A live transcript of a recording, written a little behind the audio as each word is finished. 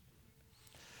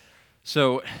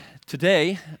So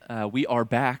today we are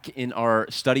back in our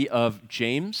study of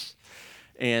James,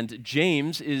 and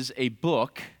James is a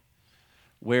book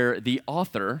where the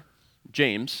author,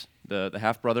 James, the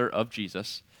half-brother of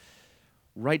Jesus,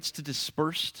 writes to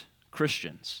dispersed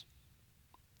Christians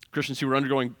who were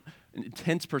undergoing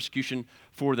intense persecution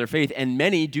for their faith, and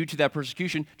many, due to that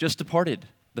persecution, just departed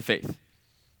the faith.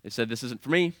 They said, this isn't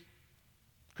for me,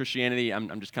 Christianity,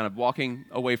 I'm just kind of walking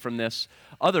away from this.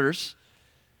 Others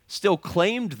still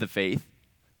claimed the faith,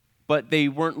 but they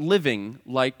weren't living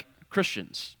like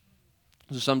Christians.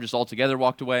 So some just altogether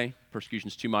walked away.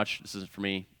 Persecution's too much. This isn't for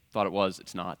me. Thought it was.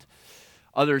 It's not.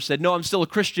 Others said, no, I'm still a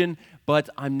Christian, but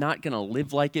I'm not going to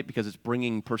live like it because it's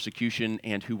bringing persecution,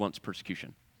 and who wants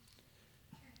persecution?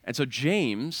 And so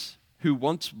James, who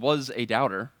once was a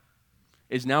doubter,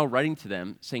 is now writing to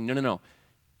them saying, no.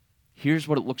 Here's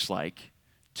what it looks like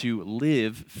to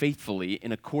live faithfully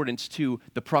in accordance to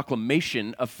the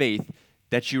proclamation of faith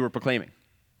that you are proclaiming.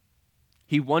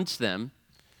 He wants them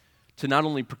to not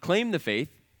only proclaim the faith,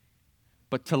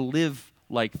 but to live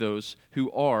like those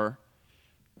who are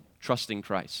trusting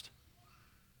Christ.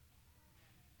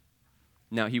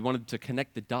 Now, he wanted to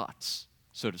connect the dots,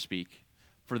 so to speak,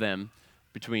 for them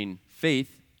between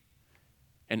faith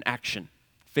and action,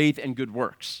 faith and good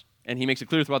works. And he makes it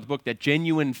clear throughout the book that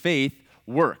genuine faith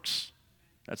works.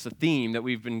 That's the theme that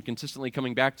we've been consistently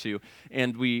coming back to,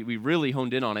 and we really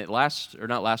honed in on it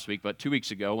not last week, but 2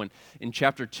 weeks ago, when in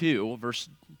chapter 2, verse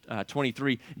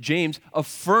 23, James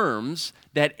affirms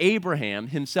that Abraham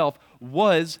himself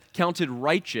was counted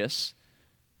righteous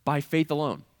by faith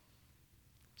alone.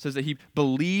 It says that he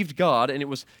believed God, and it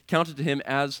was counted to him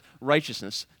as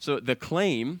righteousness. So the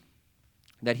claim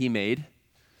that he made,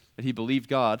 that he believed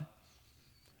God,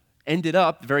 ended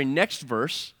up, the very next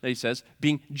verse that he says,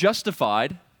 being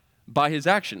justified by his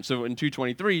action. So in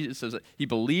 2:23, it says that he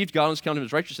believed God and was counted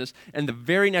as righteousness. And the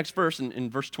very next verse,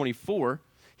 in verse 24,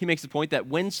 he makes the point that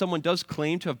when someone does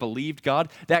claim to have believed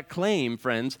God, that claim,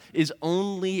 friends, is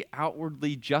only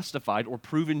outwardly justified or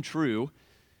proven true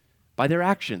by their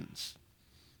actions,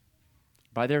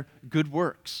 by their good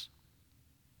works.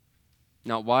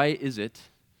 Now, why is it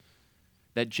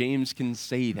that James can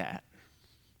say that?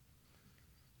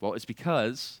 Well, it's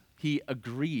because he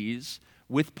agrees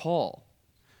with Paul,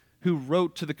 who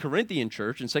wrote to the Corinthian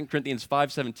church in 2 Corinthians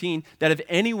 5:17 that if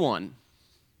anyone's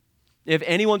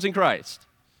in Christ,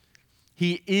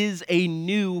 he is a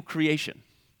new creation.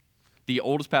 The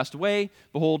old has passed away,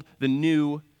 behold, the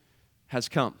new has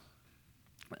come.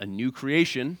 A new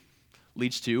creation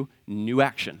leads to new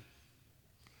action.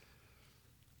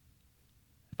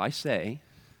 If I say,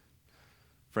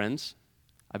 friends,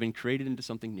 I've been created into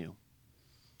something new.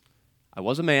 I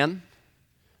was a man,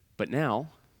 but now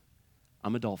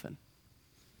I'm a dolphin.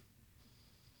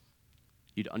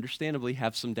 You'd understandably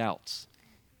have some doubts.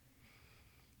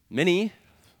 Many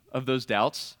of those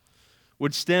doubts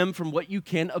would stem from what you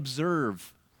can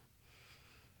observe.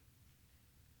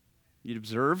 You'd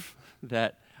observe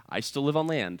that I still live on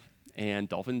land, and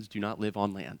dolphins do not live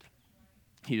on land.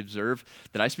 You'd observe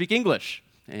that I speak English,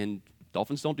 and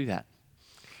dolphins don't do that.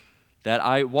 That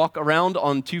I walk around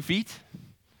on 2 feet,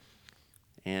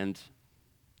 and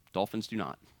dolphins do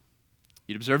not.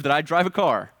 You'd observe that I drive a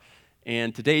car,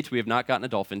 and to date, we have not gotten a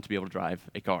dolphin to be able to drive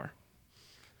a car.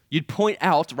 You'd point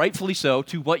out, rightfully so,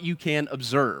 to what you can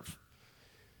observe.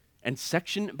 And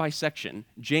section by section,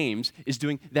 James is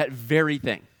doing that very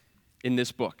thing in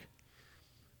this book.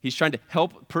 He's trying to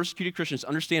help persecuted Christians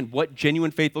understand what genuine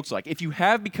faith looks like. If you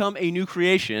have become a new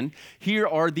creation, here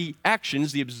are the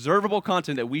actions, the observable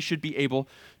content that we should be able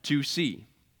to see.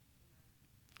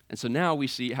 And so now we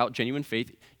see how genuine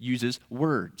faith uses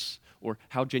words, or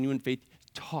how genuine faith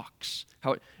talks,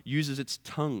 how it uses its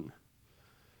tongue.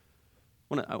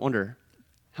 I wonder,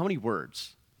 how many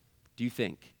words do you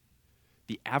think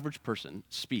the average person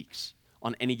speaks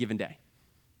on any given day?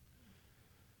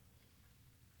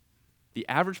 The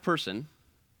average person,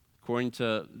 according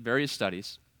to various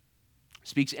studies,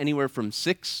 speaks anywhere from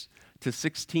 6,000 to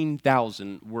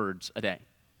 16,000 words a day.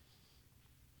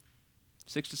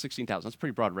 6,000 to 16,000. That's a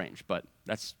pretty broad range, but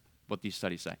that's what these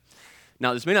studies say.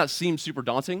 Now, this may not seem super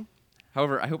daunting.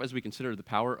 However, I hope as we consider the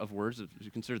power of words, as we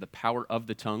consider the power of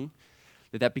the tongue,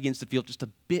 that begins to feel just a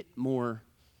bit more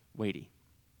weighty.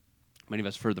 Many of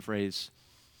us have heard the phrase,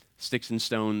 sticks and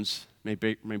stones may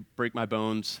break my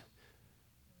bones,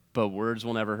 but words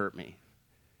will never hurt me.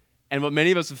 And what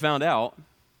many of us have found out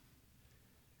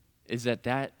is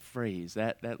that phrase,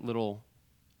 that little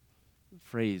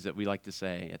phrase that we like to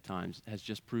say at times, has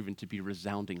just proven to be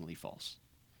resoundingly false.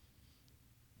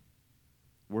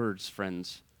 Words,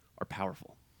 friends, are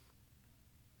powerful.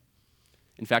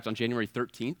 In fact, on January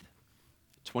 13th,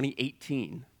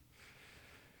 2018,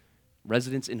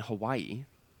 residents in Hawaii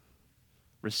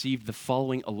received the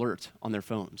following alert on their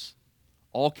phones.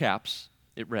 All caps,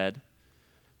 it read,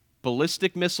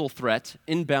 "Ballistic missile threat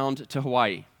inbound to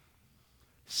Hawaii.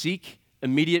 Seek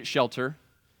immediate shelter.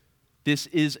 This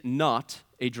is not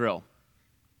a drill."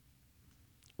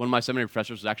 One of my seminary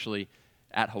professors was actually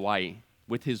at Hawaii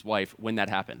with his wife when that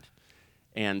happened.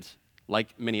 And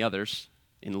like many others,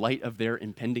 in light of their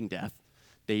impending death,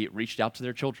 they reached out to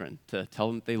their children to tell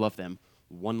them that they love them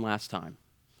one last time.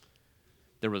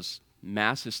 There was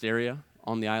mass hysteria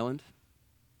on the island.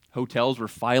 Hotels were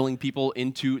filing people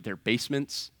into their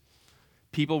basements.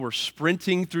 People were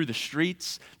sprinting through the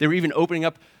streets. They were even opening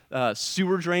up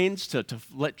sewer drains to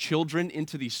let children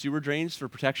into these sewer drains for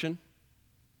protection.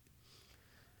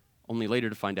 Only later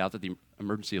to find out that the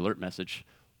emergency alert message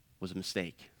was a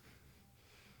mistake.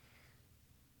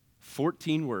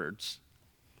 14 words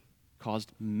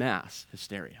caused mass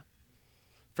hysteria.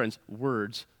 Friends,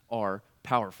 words are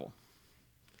powerful.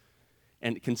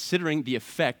 And considering the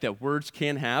effect that words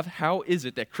can have, how is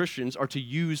it that Christians are to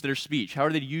use their speech? How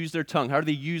are they to use their tongue? How do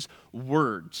they use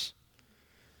words?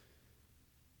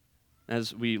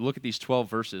 As we look at these 12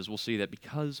 verses, we'll see that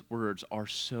because words are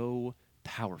so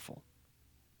powerful,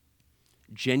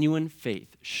 genuine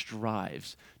faith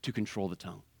strives to control the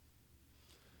tongue.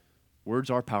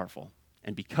 Words are powerful.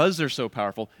 And because they're so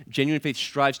powerful, genuine faith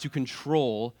strives to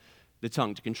control the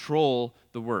tongue, to control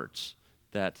the words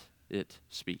that it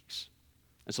speaks.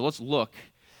 And so let's look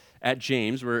at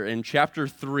James. We're in chapter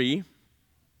 3.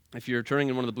 If you're turning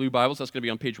in one of the blue Bibles, that's going to be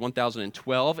on page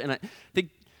 1012. And I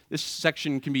think this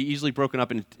section can be easily broken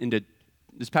up into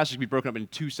this passage can be broken up into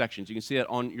two sections. You can see that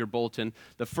on your bulletin.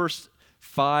 The first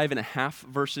 5.5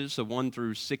 verses, so 1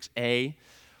 through 6a,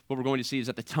 what we're going to see is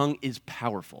that the tongue is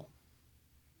powerful.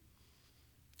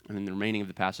 And in the remaining of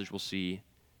the passage, we'll see,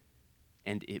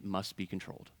 and it must be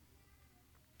controlled.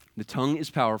 The tongue is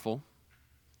powerful,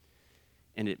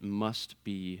 and it must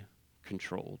be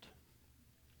controlled.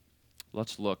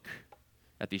 Let's look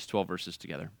at these 12 verses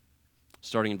together.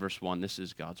 Starting in verse 1, this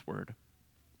is God's word.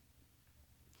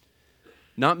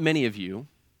 "Not many of you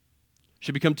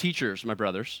should become teachers, my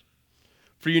brothers,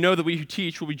 for you know that we who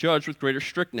teach will be judged with greater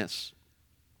strictness.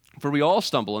 For we all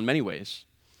stumble in many ways,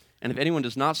 and if anyone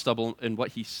does not stumble in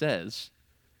what he says,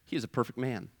 he is a perfect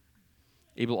man,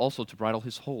 able also to bridle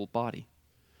his whole body.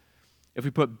 If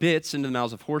we put bits into the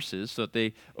mouths of horses so that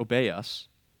they obey us,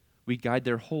 we guide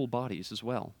their whole bodies as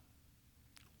well.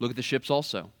 Look at the ships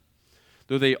also.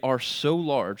 Though they are so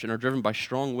large and are driven by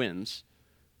strong winds,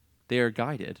 they are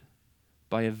guided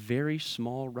by a very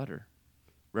small rudder,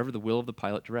 wherever the will of the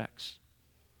pilot directs.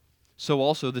 So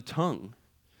also the tongue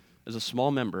is a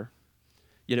small member,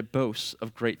 yet it boasts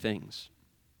of great things.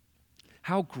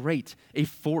 How great a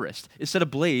forest is set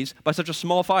ablaze by such a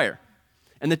small fire!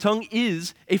 And the tongue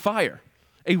is a fire,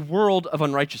 a world of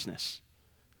unrighteousness.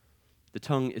 The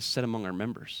tongue is set among our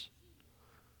members,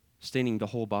 staining the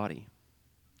whole body,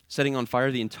 setting on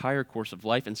fire the entire course of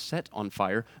life, and set on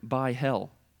fire by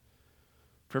hell.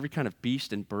 For every kind of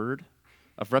beast and bird,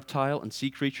 of reptile and sea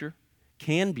creature,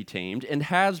 can be tamed and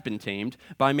has been tamed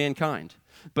by mankind.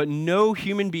 But no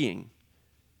human being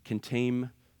can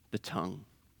tame the tongue.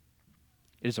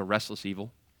 It is a restless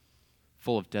evil,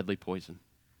 full of deadly poison.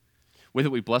 With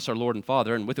it we bless our Lord and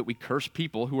Father, and with it we curse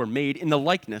people who are made in the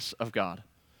likeness of God.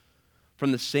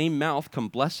 From the same mouth come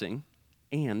blessing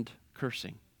and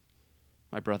cursing.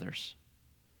 My brothers,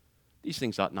 these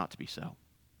things ought not to be so.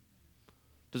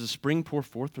 Does a spring pour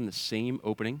forth from the same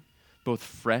opening, both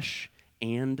fresh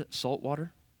and salt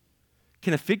water?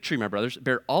 Can a fig tree, my brothers,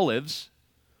 bear olives,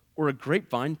 or a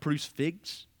grapevine produce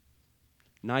figs?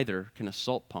 Neither can a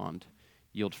salt pond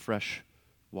yield fresh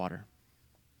water.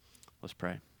 Let's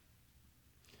pray.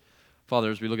 Father,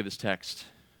 as we look at this text,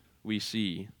 we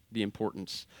see the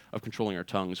importance of controlling our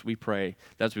tongues. We pray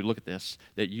that as we look at this,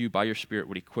 that you, by your Spirit,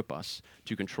 would equip us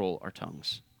to control our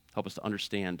tongues. Help us to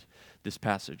understand this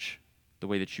passage the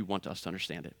way that you want us to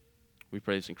understand it. We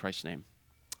pray this in Christ's name.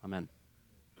 Amen.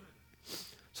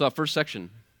 So that first section,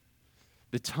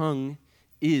 the tongue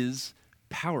is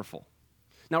powerful.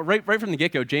 Now, right from the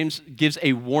get-go, James gives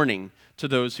a warning to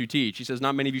those who teach. He says,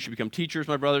 "Not many of you should become teachers,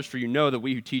 my brothers, for you know that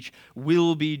we who teach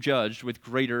will be judged with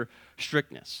greater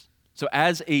strictness." So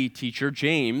as a teacher,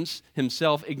 James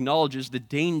himself acknowledges the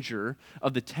danger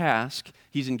of the task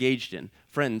he's engaged in.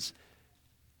 Friends,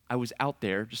 I was out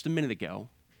there just a minute ago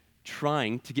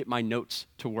trying to get my notes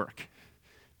to work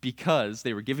because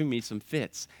they were giving me some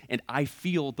fits, and I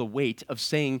feel the weight of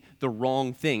saying the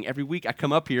wrong thing. Every week I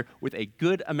come up here with a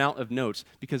good amount of notes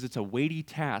because it's a weighty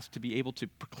task to be able to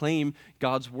proclaim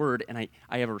God's word, and I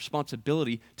have a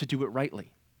responsibility to do it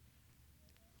rightly.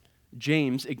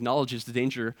 James acknowledges the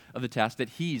danger of the task that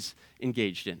he's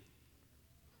engaged in.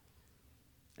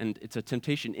 And it's a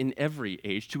temptation in every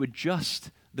age to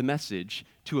adjust the message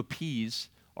to appease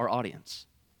our audience.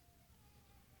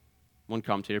 One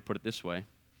commentator put it this way.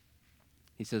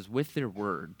 He says, with their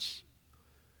words,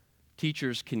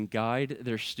 teachers can guide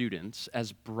their students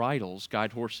as bridles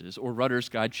guide horses or rudders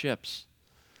guide ships.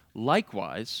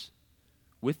 Likewise,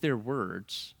 with their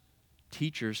words,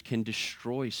 teachers can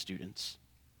destroy students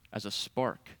as a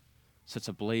spark sets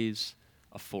ablaze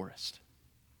a forest.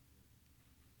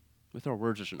 With our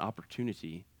words, there's an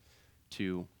opportunity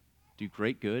to do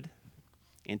great good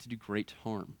and to do great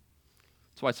harm.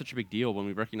 That's why it's such a big deal when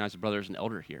we recognize a brother as an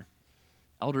elder here.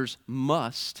 Elders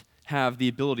must have the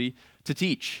ability to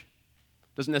teach.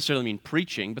 Doesn't necessarily mean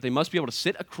preaching, but they must be able to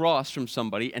sit across from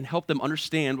somebody and help them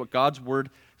understand what God's word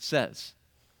says.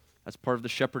 That's part of the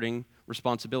shepherding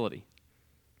responsibility.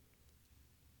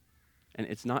 And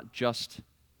it's not just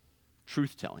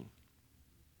truth-telling.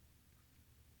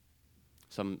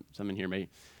 Some in here may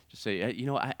just say,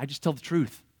 I just tell the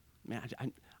truth. Man,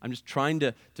 I'm just trying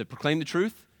to proclaim the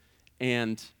truth,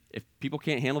 and if people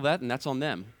can't handle that, then that's on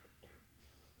them.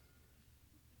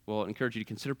 Well, I encourage you to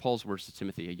consider Paul's words to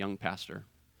Timothy, a young pastor.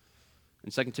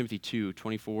 In 2 Timothy 2,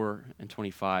 24 and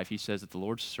 25, he says that the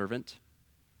Lord's servant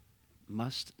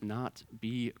must not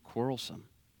be quarrelsome,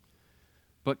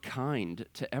 but kind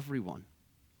to everyone,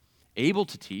 able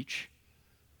to teach,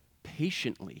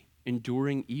 patiently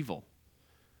enduring evil,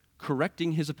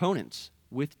 correcting his opponents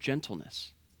with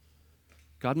gentleness.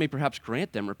 God may perhaps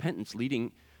grant them repentance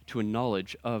leading to a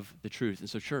knowledge of the truth. And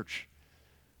so, church,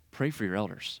 pray for your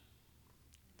elders.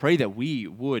 Pray that we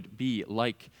would be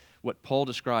like what Paul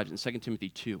describes in 2 Timothy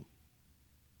 2,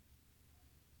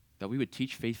 that we would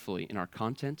teach faithfully in our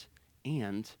content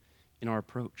and in our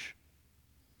approach.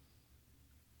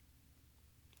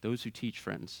 Those who teach,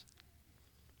 friends,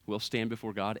 will stand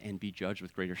before God and be judged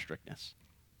with greater strictness.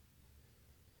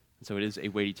 And so it is a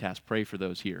weighty task. Pray for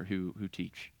those here who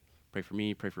teach. Pray for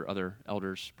me, pray for other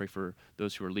elders, pray for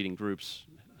those who are leading groups,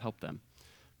 help them.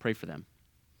 Pray for them.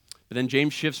 But then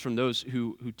James shifts from those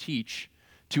who teach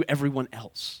to everyone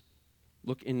else.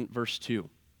 Look in verse 2.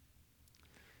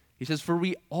 He says, for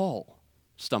we all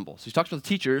stumble. So he talks about the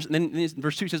teachers, and then in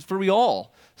verse 2 he says, for we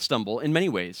all stumble in many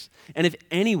ways. And if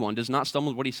anyone does not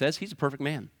stumble in what he says, he's a perfect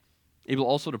man, able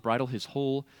also to bridle his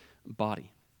whole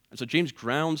body. And so James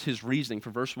grounds his reasoning for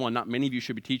verse 1, not many of you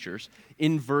should be teachers,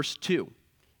 in verse 2.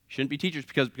 Shouldn't be teachers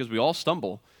because we all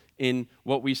stumble in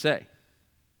what we say.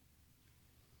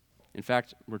 In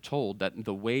fact, we're told that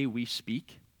the way we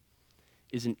speak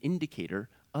is an indicator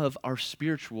of our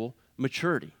spiritual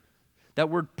maturity. That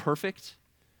word perfect,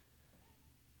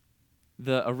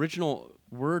 the original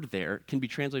word there can be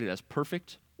translated as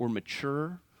perfect or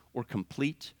mature or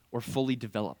complete or fully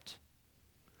developed.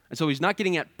 And so he's not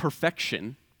getting at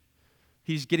perfection,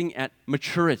 he's getting at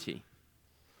maturity.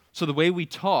 So the way we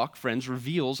talk, friends,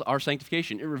 reveals our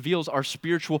sanctification. It reveals our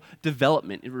spiritual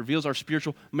development. It reveals our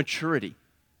spiritual maturity.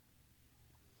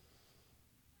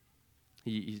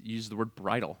 He used the word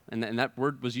bridle, and that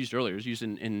word was used earlier. It was used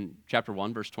in chapter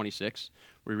 1, verse 26,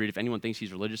 where we read, if anyone thinks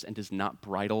he's religious and does not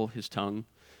bridle his tongue,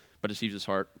 but deceives his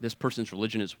heart, this person's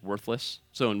religion is worthless.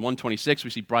 So in 126, we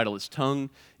see bridle his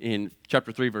tongue. In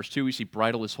chapter 3, verse 2, we see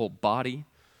bridle his whole body.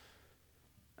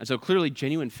 And so clearly,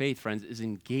 genuine faith, friends, is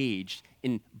engaged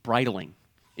in bridling,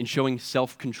 in showing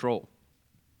self-control,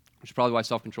 which is probably why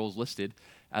self-control is listed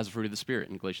as a fruit of the Spirit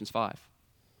in Galatians 5.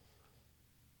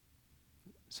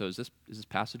 So is this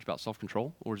passage about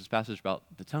self-control, or is this passage about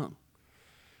the tongue?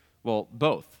 Well,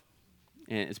 both.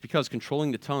 And it's because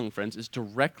controlling the tongue, friends, is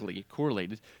directly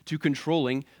correlated to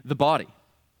controlling the body.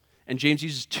 And James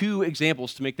uses two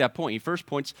examples to make that point. He first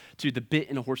points to the bit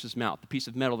in a horse's mouth, the piece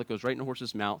of metal that goes right in a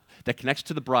horse's mouth, that connects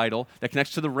to the bridle, that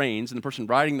connects to the reins, and the person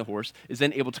riding the horse is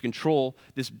then able to control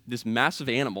this massive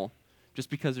animal just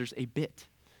because there's a bit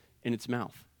in its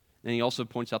mouth. And he also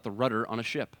points out the rudder on a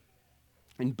ship.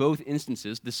 In both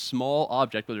instances, this small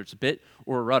object, whether it's a bit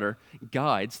or a rudder,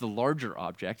 guides the larger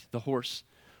object, the horse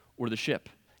or the ship.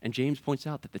 And James points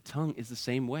out that the tongue is the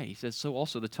same way. He says, so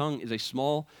also the tongue is a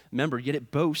small member, yet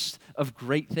it boasts of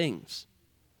great things.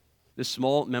 This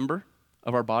small member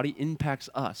of our body impacts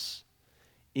us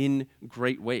in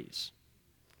great ways.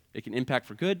 It can impact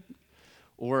for good,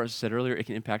 or as I said earlier, it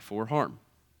can impact for harm.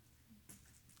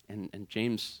 And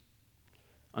James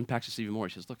unpacks this even more.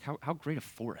 He says, look, how great a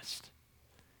forest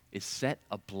is set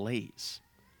ablaze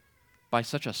by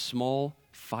such a small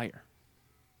fire.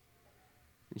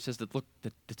 He says that, look,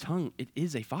 the tongue, it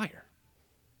is a fire.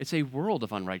 It's a world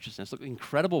of unrighteousness. Look,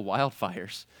 incredible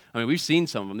wildfires. I mean, we've seen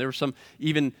some of them. There were some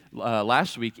even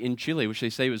last week in Chile, which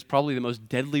they say was probably the most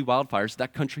deadly wildfires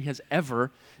that country has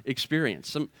ever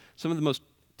experienced. Some of the most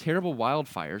terrible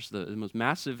wildfires, the most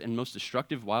massive and most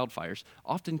destructive wildfires,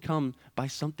 often come by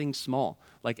something small,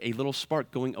 like a little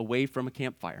spark going away from a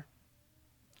campfire,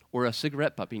 or a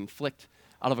cigarette butt being flicked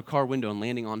out of a car window and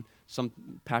landing on some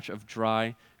patch of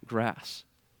dry grass.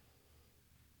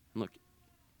 And look,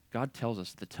 God tells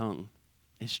us the tongue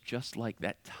is just like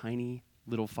that tiny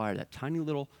little fire, that tiny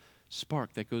little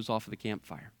spark that goes off of the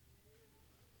campfire.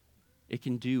 It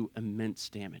can do immense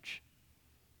damage.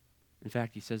 In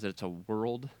fact, he says that it's a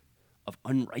world of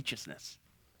unrighteousness.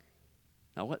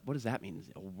 Now, what does that mean?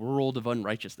 A world of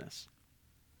unrighteousness.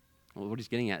 Well, what he's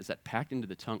getting at is that packed into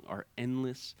the tongue are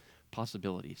endless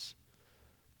possibilities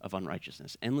of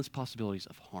unrighteousness, endless possibilities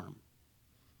of harm.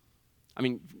 I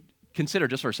mean, consider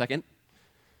just for a second,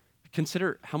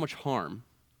 consider how much harm,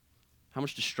 how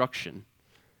much destruction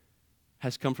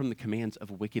has come from the commands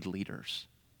of wicked leaders.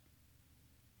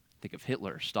 Think of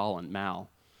Hitler, Stalin, Mao,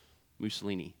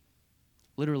 Mussolini.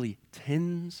 Literally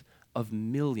tens of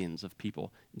millions of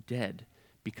people dead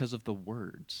because of the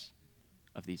words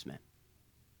of these men.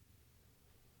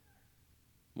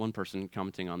 One person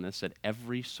commenting on this said,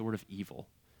 every sort of evil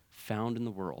found in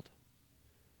the world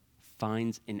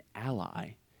finds an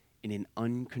ally in an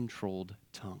uncontrolled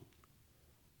tongue.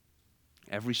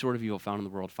 Every sort of evil found in the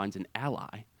world finds an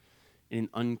ally in an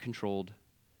uncontrolled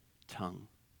tongue.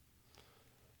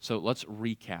 So let's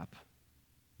recap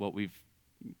what we've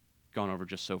gone over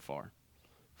just so far.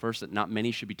 First, that not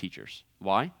many should be teachers.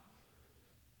 Why?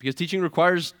 Because teaching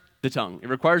requires the tongue. It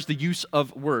requires the use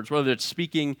of words, whether it's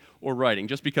speaking or writing.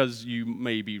 Just because you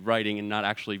may be writing and not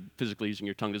actually physically using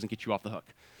your tongue doesn't get you off the hook.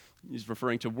 He's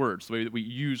referring to words, the way that we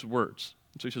use words.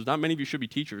 So he says, not many of you should be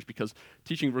teachers because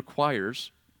teaching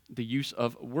requires the use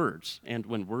of words. And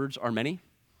when words are many,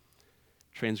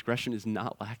 transgression is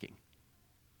not lacking.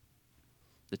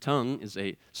 The tongue is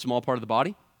a small part of the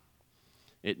body.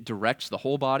 It directs the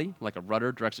whole body, like a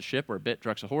rudder directs a ship or a bit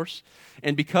directs a horse.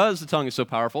 And because the tongue is so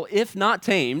powerful, if not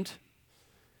tamed,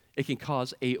 it can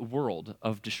cause a world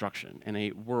of destruction and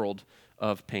a world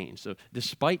of pain. So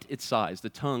despite its size, the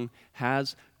tongue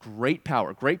has great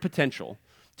power, great potential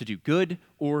to do good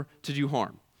or to do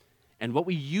harm. And what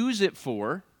we use it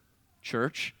for,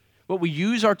 church, what we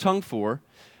use our tongue for,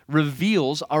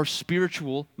 reveals our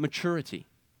spiritual maturity.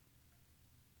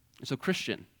 And so,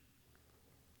 Christian,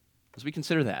 as we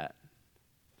consider that,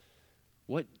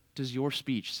 what does your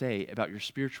speech say about your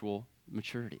spiritual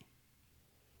maturity?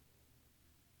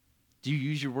 Do you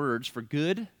use your words for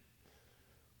good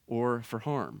or for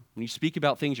harm? When you speak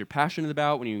about things you're passionate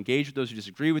about, when you engage with those who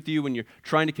disagree with you, when you're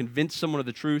trying to convince someone of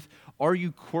the truth, are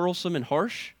you quarrelsome and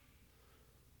harsh?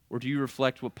 Or do you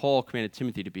reflect what Paul commanded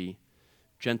Timothy to be,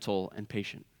 gentle and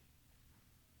patient?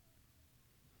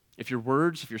 If your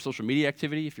words, if your social media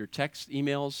activity, if your text,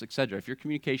 emails, etc., if your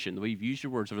communication, the way you've used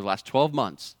your words over the last 12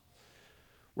 months,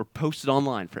 were posted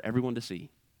online for everyone to see,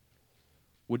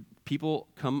 would people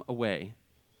come away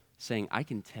saying, I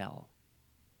can tell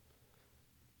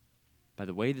by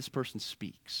the way this person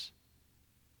speaks,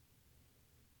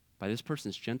 by this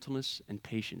person's gentleness and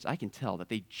patience, I can tell that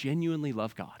they genuinely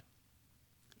love God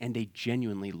and they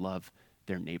genuinely love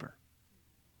their neighbor?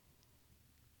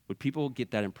 Would people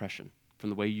get that impression from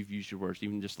the way you've used your words,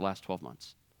 even just the last 12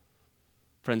 months?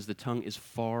 Friends, the tongue is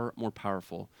far more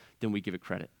powerful than we give it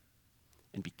credit.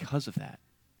 And because of that,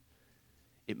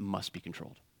 it must be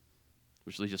controlled.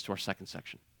 Which leads us to our second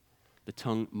section. The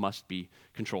tongue must be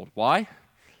controlled. Why?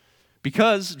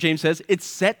 Because, James says, it's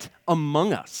set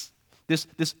among us.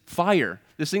 This fire,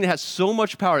 this thing that has so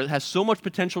much power, that has so much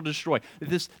potential to destroy,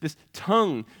 this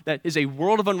tongue that is a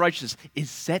world of unrighteousness is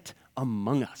set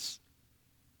among us.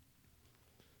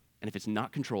 And if it's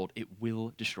not controlled, it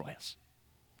will destroy us.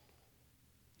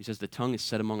 He says the tongue is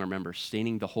set among our members,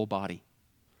 staining the whole body,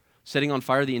 setting on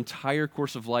fire the entire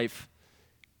course of life,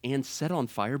 and set on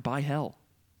fire by hell.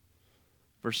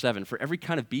 Verse 7, for every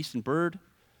kind of beast and bird,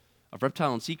 of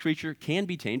reptile and sea creature can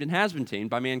be tamed and has been tamed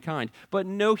by mankind, but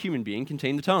no human being can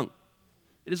tame the tongue.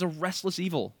 It is a restless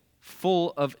evil,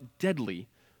 full of deadly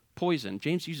poison.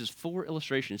 James uses 4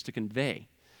 illustrations to convey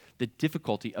the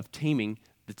difficulty of taming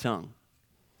the tongue.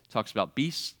 Talks about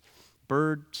beasts,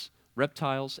 birds,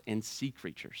 reptiles, and sea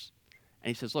creatures. And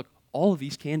he says, look, all of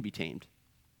these can be tamed.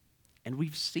 And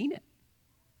we've seen it.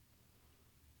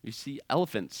 We see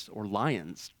elephants or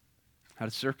lions at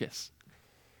a circus.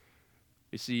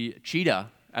 We see cheetah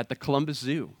at the Columbus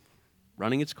Zoo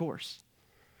running its course.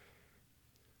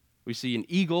 We see an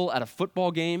eagle at a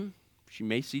football game, which you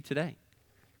may see today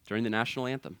during the national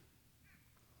anthem.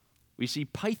 We see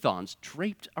pythons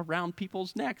draped around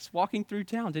people's necks walking through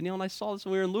town. Danielle and I saw this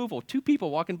when we were in Louisville. 2 people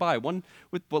walking by, one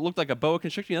with what looked like a boa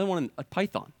constrictor, the other one a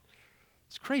python.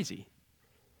 It's crazy.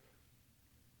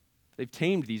 They've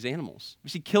tamed these animals. We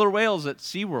see killer whales at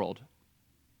SeaWorld.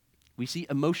 We see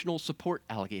emotional support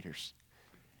alligators.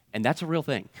 And that's a real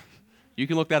thing. You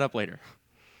can look that up later.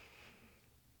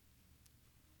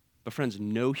 But friends,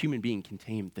 no human being can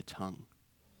tame the tongue.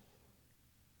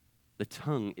 The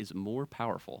tongue is more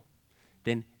powerful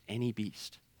than any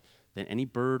beast, than any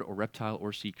bird or reptile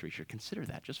or sea creature. Consider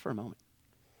that just for a moment.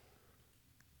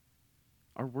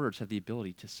 Our words have the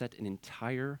ability to set an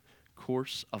entire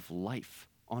course of life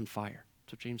on fire.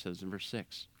 That's what James says in verse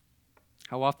 6.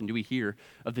 How often do we hear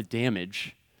of the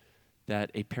damage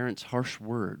that a parent's harsh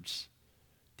words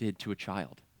did to a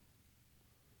child?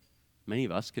 Many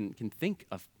of us can think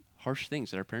of harsh things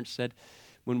that our parents said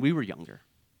when we were younger.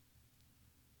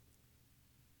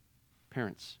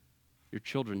 Parents, your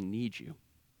children need you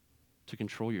to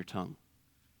control your tongue,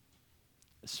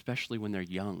 especially when they're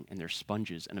young and they're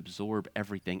sponges and absorb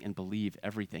everything and believe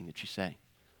everything that you say.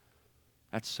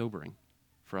 That's sobering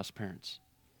for us parents.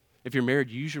 If you're married,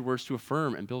 use your words to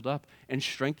affirm and build up and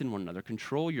strengthen one another.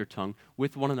 Control your tongue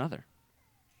with one another.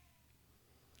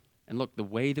 And look, the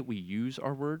way that we use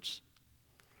our words,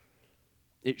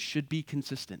 it should be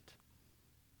consistent.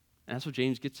 And that's what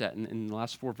James gets at in the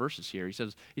last 4 verses here.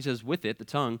 He says, with it, the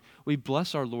tongue, we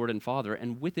bless our Lord and Father,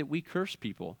 and with it we curse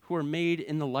people who are made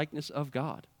in the likeness of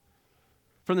God.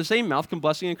 From the same mouth come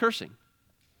blessing and cursing.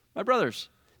 My brothers,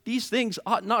 these things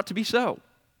ought not to be so.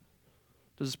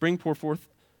 Does a spring pour forth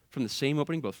from the same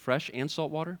opening both fresh and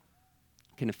salt water?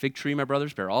 Can a fig tree, my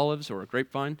brothers, bear olives, or a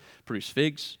grapevine produce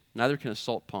figs? Neither can a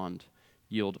salt pond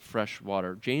yield fresh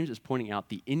water. James is pointing out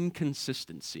the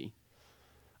inconsistency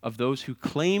of those who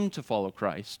claim to follow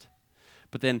Christ,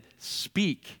 but then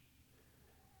speak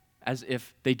as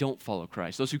if they don't follow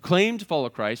Christ. Those who claim to follow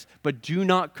Christ, but do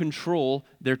not control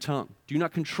their tongue, do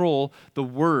not control the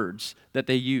words that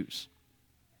they use.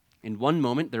 In one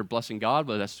moment, they're blessing God,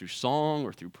 whether that's through song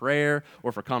or through prayer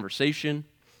or for conversation.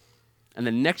 And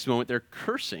the next moment, they're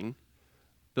cursing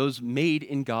those made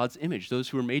in God's image, those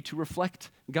who are made to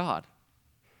reflect God.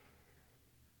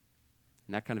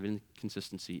 And that kind of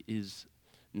inconsistency is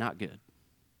not good.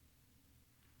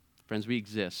 Friends, we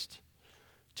exist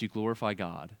to glorify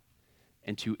God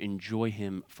and to enjoy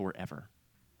Him forever.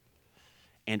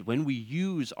 And when we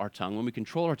use our tongue, when we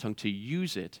control our tongue to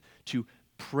use it to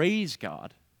praise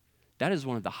God, that is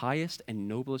one of the highest and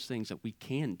noblest things that we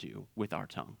can do with our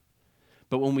tongue.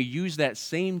 But when we use that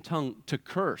same tongue to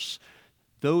curse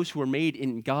those who are made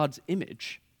in God's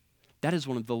image, that is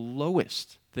one of the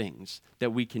lowest things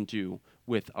that we can do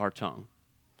with our tongue.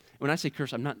 When I say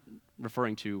curse, I'm not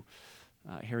referring to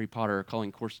Harry Potter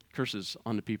calling curses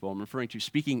onto people. I'm referring to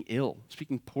speaking ill,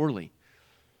 speaking poorly.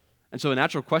 And so a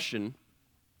natural question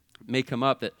may come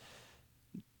up that,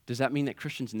 does that mean that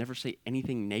Christians never say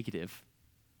anything negative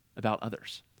about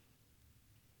others?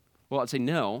 Well, I'd say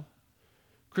no.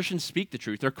 Christians speak the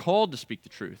truth. They're called to speak the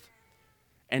truth.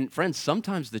 And friends,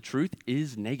 sometimes the truth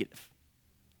is negative.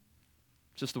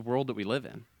 It's just the world that we live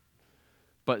in.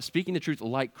 But speaking the truth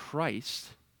like Christ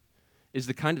is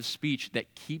the kind of speech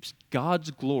that keeps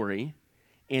God's glory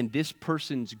and this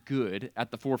person's good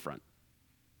at the forefront.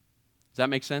 Does that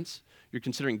make sense? You're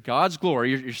considering God's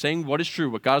glory, you're saying what is true,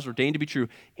 what God has ordained to be true,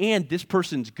 and this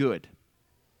person's good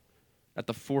at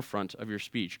the forefront of your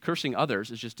speech. Cursing others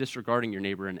is just disregarding your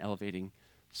neighbor and elevating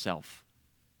self.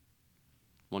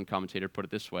 One commentator put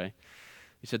it this way.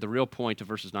 He said the real point of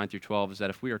verses 9 through 12 is that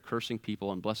if we are cursing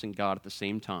people and blessing God at the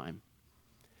same time,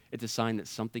 it's a sign that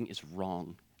something is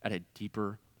wrong at a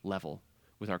deeper level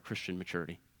with our Christian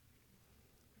maturity.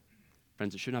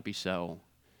 Friends, it should not be so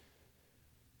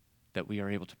that we are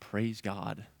able to praise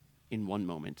God in one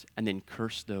moment and then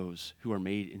curse those who are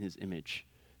made in His image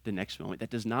the next moment. That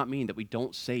does not mean that we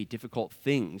don't say difficult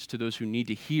things to those who need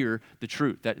to hear the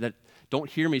truth. That don't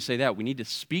hear me say that. We need to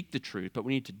speak the truth, but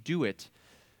we need to do it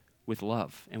with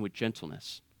love and with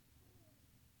gentleness.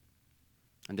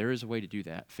 And there is a way to do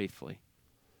that faithfully.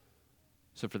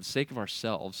 So for the sake of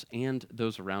ourselves and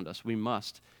those around us, we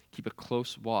must keep a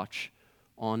close watch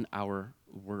on our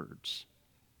words.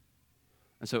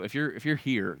 And so if you're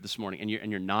here this morning and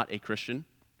you're not a Christian,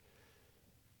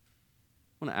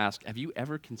 I want to ask, have you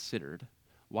ever considered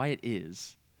why it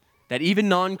is that even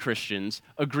non-Christians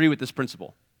agree with this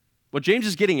principle? What James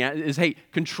is getting at is, hey,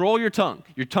 control your tongue.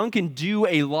 Your tongue can do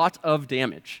a lot of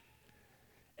damage.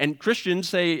 And Christians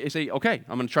say, okay,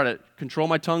 I'm going to try to control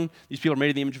my tongue. These people are made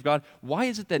in the image of God. Why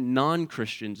is it that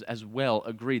non-Christians as well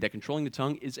agree that controlling the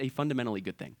tongue is a fundamentally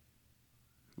good thing?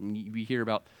 We hear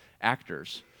about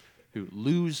actors who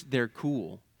lose their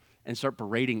cool and start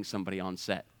berating somebody on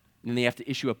set. And then they have to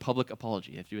issue a public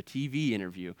apology. They have to do a TV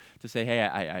interview to say, hey,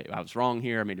 I was wrong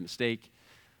here, I made a mistake.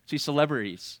 See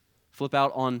celebrities flip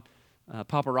out on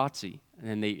paparazzi, and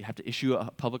then they have to issue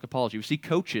a public apology. We see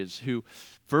coaches who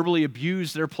verbally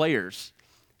abuse their players,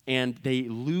 and they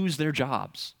lose their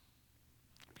jobs.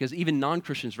 Because even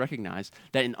non-Christians recognize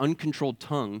that an uncontrolled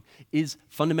tongue is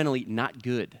fundamentally not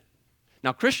good.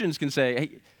 Now, Christians can say,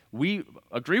 hey, we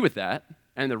agree with that,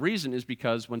 and the reason is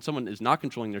because when someone is not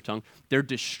controlling their tongue, they're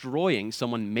destroying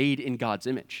someone made in God's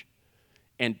image.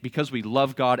 And because we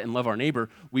love God and love our neighbor,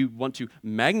 we want to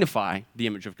magnify the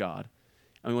image of God,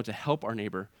 and we want to help our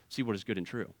neighbor see what is good and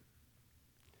true.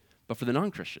 But for the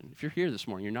non-Christian, if you're here this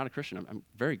morning, you're not a Christian, I'm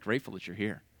very grateful that you're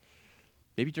here.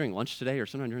 Maybe during lunch today or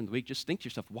sometime during the week, just think to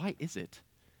yourself, why is it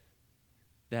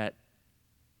that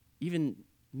even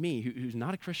me, who's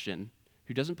not a Christian,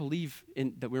 who doesn't believe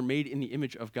that we're made in the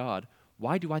image of God,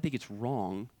 why do I think it's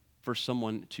wrong for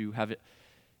someone to have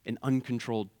an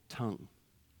uncontrolled tongue?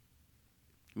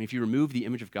 I mean, if you remove the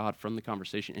image of God from the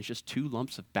conversation, and it's just two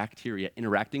lumps of bacteria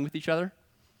interacting with each other,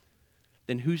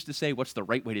 then who's to say what's the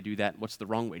right way to do that and what's the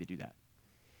wrong way to do that?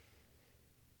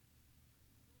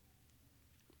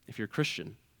 If you're a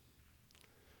Christian,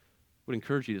 I would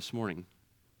encourage you this morning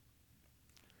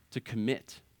to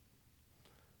commit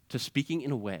to speaking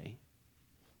in a way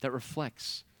that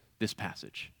reflects this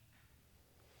passage,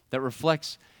 that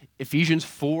reflects Ephesians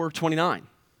 4:29,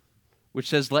 which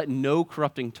says, let no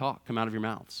corrupting talk come out of your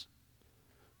mouths,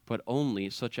 but only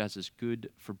such as is good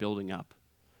for building up,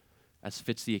 as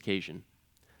fits the occasion,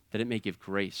 that it may give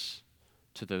grace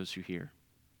to those who hear.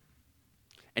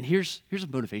 And here's a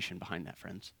motivation behind that,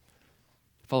 friends.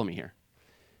 Follow me here.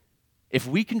 If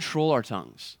we control our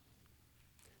tongues,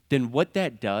 then what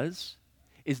that does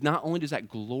is not only does that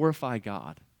glorify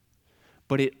God,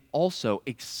 but it also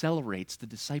accelerates the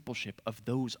discipleship of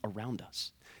those around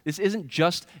us. This isn't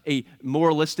just a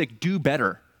moralistic, do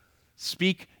better,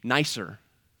 speak nicer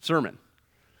sermon.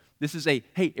 This is hey,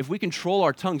 if we control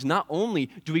our tongues, not only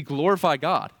do we glorify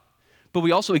God, but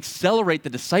we also accelerate the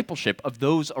discipleship of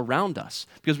those around us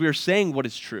because we are saying what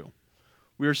is true.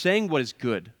 We are saying what is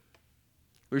good.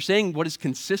 We're saying what is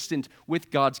consistent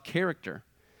with God's character.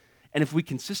 And if we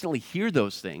consistently hear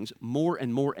those things more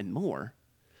and more and more,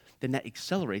 then that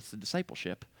accelerates the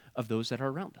discipleship of those that are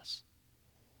around us.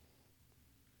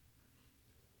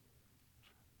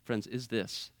 Friends, is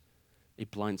this a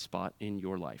blind spot in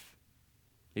your life?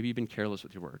 Maybe you've been careless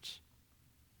with your words.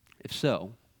 If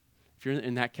so, if you're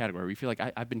in that category where you feel like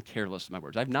I've been careless with my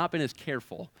words, I've not been as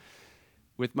careful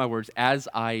with my words as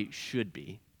I should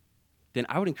be, then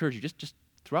I would encourage you just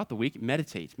throughout the week,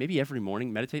 meditate. Maybe every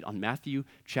morning, meditate on Matthew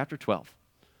chapter 12,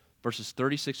 verses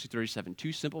 36 to 37.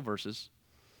 Two simple verses,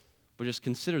 but just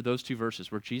consider those two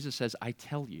verses where Jesus says, I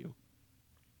tell you,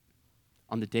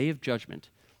 on the day of judgment,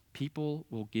 people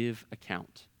will give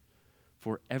account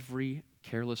for every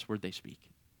careless word they speak.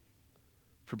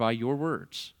 For by your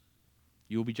words,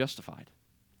 you will be justified,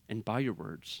 and by your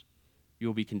words, you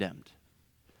will be condemned.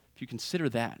 If you consider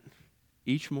that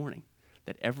each morning,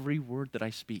 that every word that I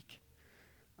speak,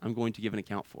 I'm going to give an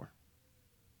account for.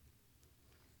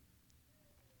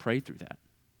 Pray through that.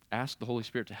 Ask the Holy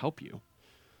Spirit to help you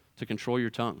to control your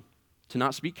tongue, to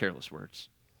not speak careless words,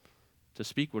 to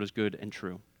speak what is good and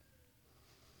true.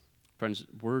 Friends,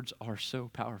 words are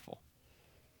so powerful.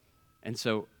 And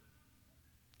so,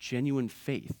 genuine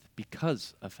faith,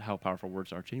 because of how powerful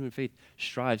words are, genuine faith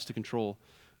strives to control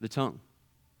the tongue.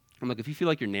 I'm like, if you feel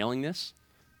like you're nailing this,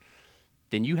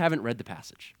 then you haven't read the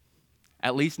passage,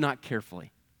 at least not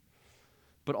carefully.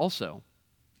 But also,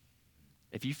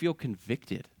 if you feel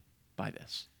convicted by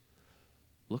this,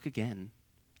 look again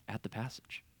at the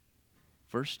passage.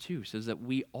 Verse 2 says that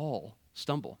we all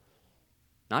stumble.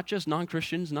 Not just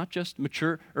non-Christians, not just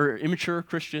mature or immature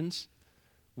Christians.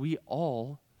 We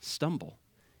all stumble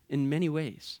in many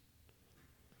ways.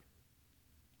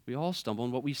 We all stumble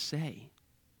in what we say.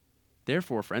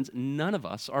 Therefore, friends, none of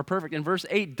us are perfect. And verse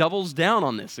 8 doubles down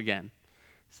on this again.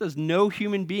 It says, no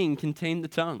human being can tame the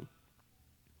tongue.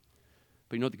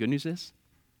 But you know what the good news is?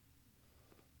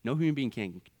 No human being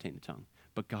can tame the tongue,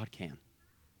 but God can.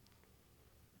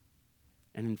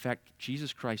 And in fact,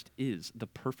 Jesus Christ is the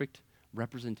perfect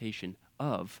representation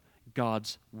of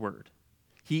God's word.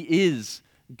 He is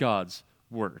God's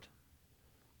word.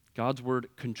 God's word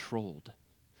controlled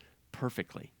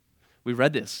perfectly. We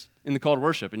read this in the call to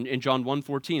worship in John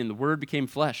 1:14, and the word became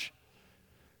flesh.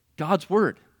 God's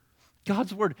word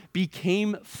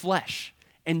became flesh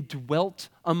and dwelt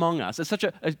among us. It's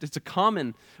a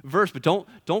common verse, but don't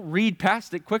read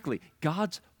past it quickly.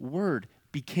 God's word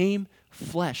became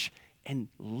flesh and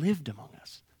lived among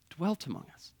us, dwelt among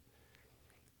us.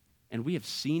 And we have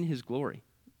seen his glory.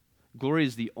 Glory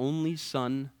is the only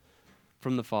Son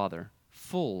from the Father,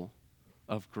 full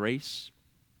of grace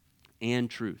and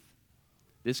truth.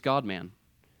 This God-man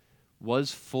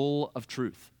was full of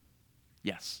truth.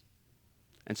 Yes.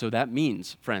 And so that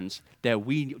means, friends, that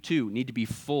we too need to be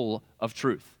full of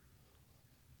truth.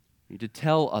 We need to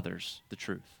tell others the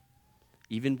truth,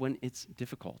 even when it's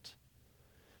difficult.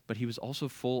 But he was also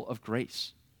full of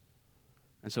grace.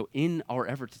 And so in our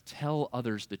effort to tell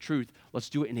others the truth, let's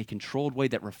do it in a controlled way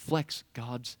that reflects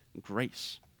God's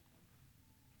grace.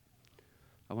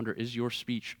 I wonder, is your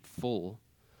speech full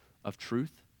of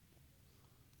truth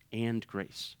and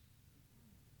grace?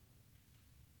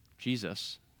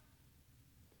 Jesus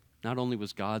not only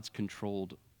was God's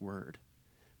controlled word,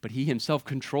 but he himself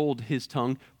controlled his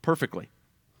tongue perfectly.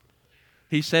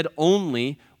 He said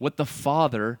only what the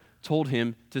Father told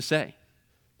him to say.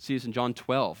 See this in John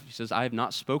 12. He says, I have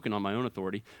not spoken on my own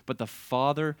authority, but the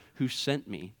Father who sent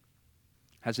me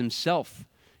has himself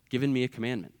given me a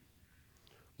commandment,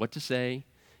 what to say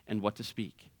and what to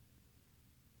speak.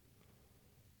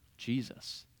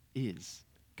 Jesus is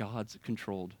God's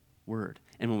controlled word.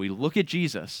 And when we look at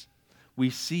Jesus, we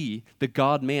see the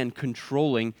God-man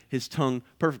controlling his tongue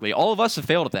perfectly. All of us have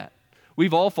failed at that.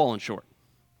 We've all fallen short.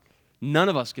 None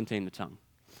of us can tame the tongue.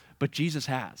 But Jesus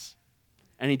has.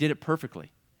 And he did it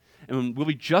perfectly. And we'll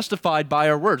be justified by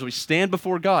our words. We stand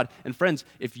before God. And friends,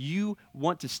 if you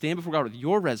want to stand before God with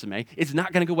your resume, it's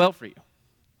not going to go well for you.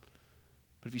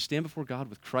 But if you stand before God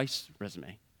with Christ's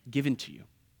resume given to you,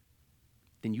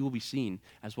 then you will be seen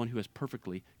as one who has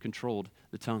perfectly controlled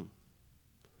the tongue.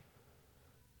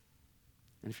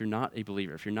 And if you're not a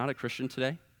believer, if you're not a Christian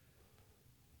today,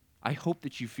 I hope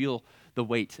that you feel the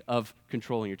weight of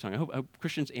controlling your tongue. I hope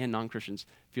Christians and non-Christians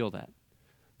feel that.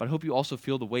 But I hope you also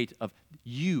feel the weight of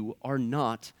you are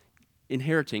not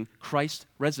inheriting Christ's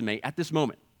resume at this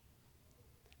moment.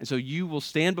 And so you will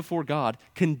stand before God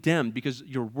condemned because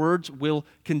your words will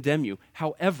condemn you.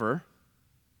 However,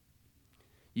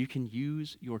 you can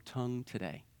use your tongue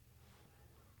today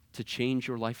to change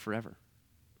your life forever.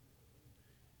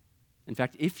 In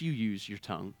fact, if you use your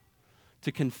tongue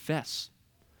to confess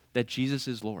that Jesus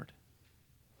is Lord,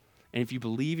 and if you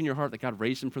believe in your heart that God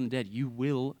raised him from the dead, you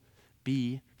will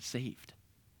be saved.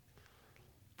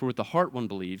 For with the heart one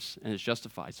believes and is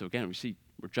justified. So again, we see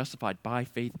we're justified by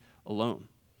faith alone.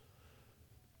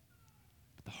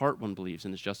 With the heart one believes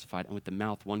and is justified, and with the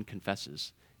mouth one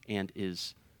confesses and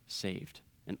is saved.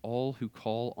 And all who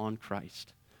call on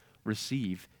Christ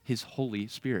receive his Holy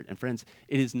Spirit. And friends,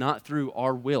 it is not through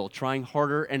our will, trying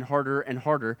harder and harder and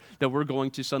harder, that we're going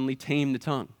to suddenly tame the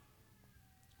tongue.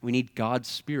 We need God's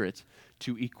Spirit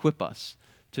to equip us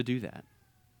to do that.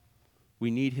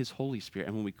 We need his Holy Spirit.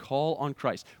 And when we call on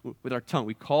Christ, with our tongue,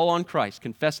 we call on Christ,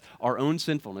 confess our own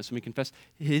sinfulness, and we confess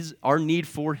our need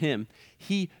for him,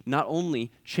 he not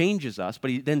only changes us,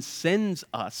 but he then sends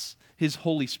us his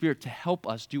Holy Spirit to help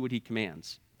us do what he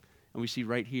commands. And we see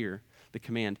right here the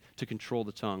command to control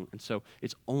the tongue. And so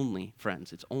it's only,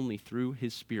 friends, it's only through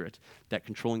his Spirit that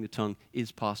controlling the tongue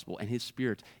is possible. And his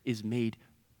Spirit is made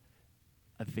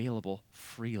available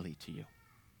freely to you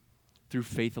through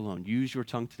faith alone. Use your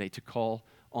tongue today to call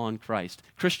on Christ.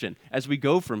 Christian, as we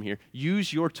go from here,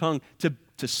 use your tongue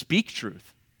to speak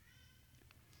truth,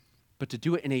 but to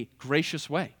do it in a gracious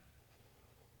way,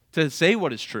 to say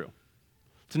what is true,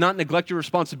 to not neglect your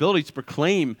responsibility to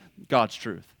proclaim God's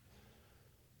truth,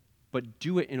 but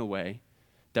do it in a way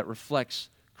that reflects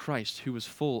Christ, who was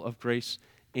full of grace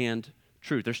and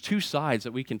truth. There's two sides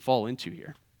that we can fall into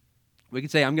here. We can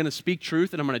say, I'm going to speak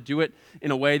truth, and I'm going to do it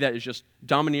in a way that is just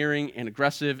domineering and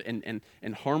aggressive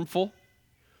and harmful.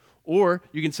 Or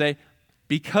you can say,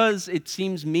 because it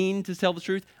seems mean to tell the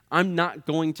truth, I'm not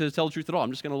going to tell the truth at all.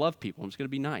 I'm just going to love people. I'm just going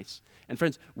to be nice. And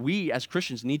friends, we as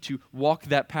Christians need to walk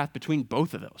that path between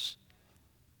both of those.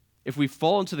 If we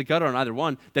fall into the gutter on either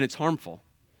one, then it's harmful.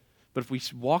 But if we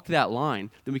walk that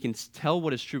line, then we can tell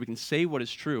what is true. We can say what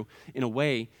is true in a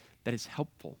way that is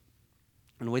helpful,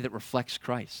 in a way that reflects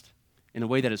Christ, in a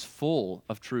way that is full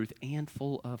of truth and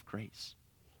full of grace.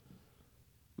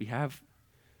 We have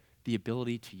the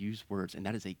ability to use words, and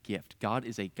that is a gift. God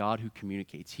is a God who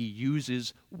communicates. He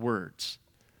uses words.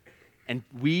 And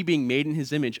we, being made in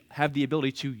his image, have the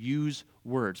ability to use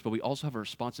words, but we also have a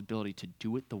responsibility to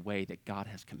do it the way that God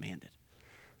has commanded.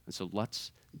 And so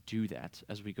let's do that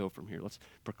as we go from here. Let's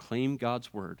proclaim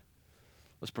God's word.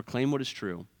 Let's proclaim what is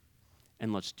true,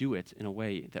 and let's do it in a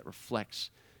way that reflects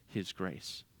his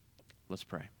grace. Let's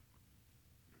pray.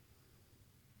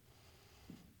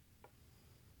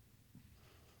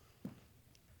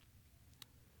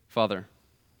 Father,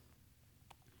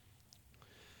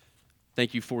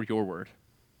 Thank you for your word.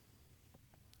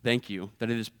 Thank you that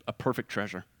it is a perfect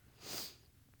treasure,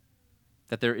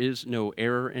 that there is no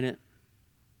error in it,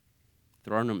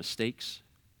 there are no mistakes.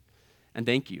 And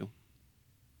thank you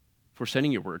for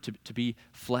sending your word to be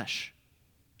flesh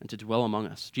and to dwell among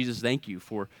us. Jesus, thank you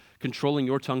for controlling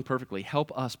your tongue perfectly.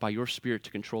 Help us by your Spirit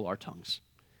to control our tongues.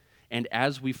 And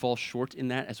as we fall short in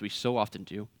that, as we so often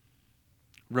do,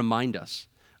 remind us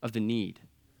of the need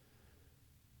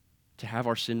to have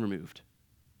our sin removed,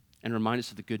 and remind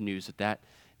us of the good news that that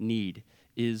need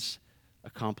is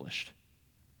accomplished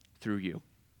through you.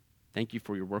 Thank you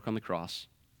for your work on the cross.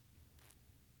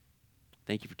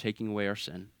 Thank you for taking away our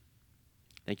sin.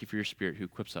 Thank you for your Spirit who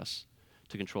equips us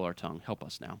to control our tongue. Help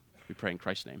us now. We pray in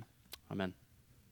Christ's name. Amen.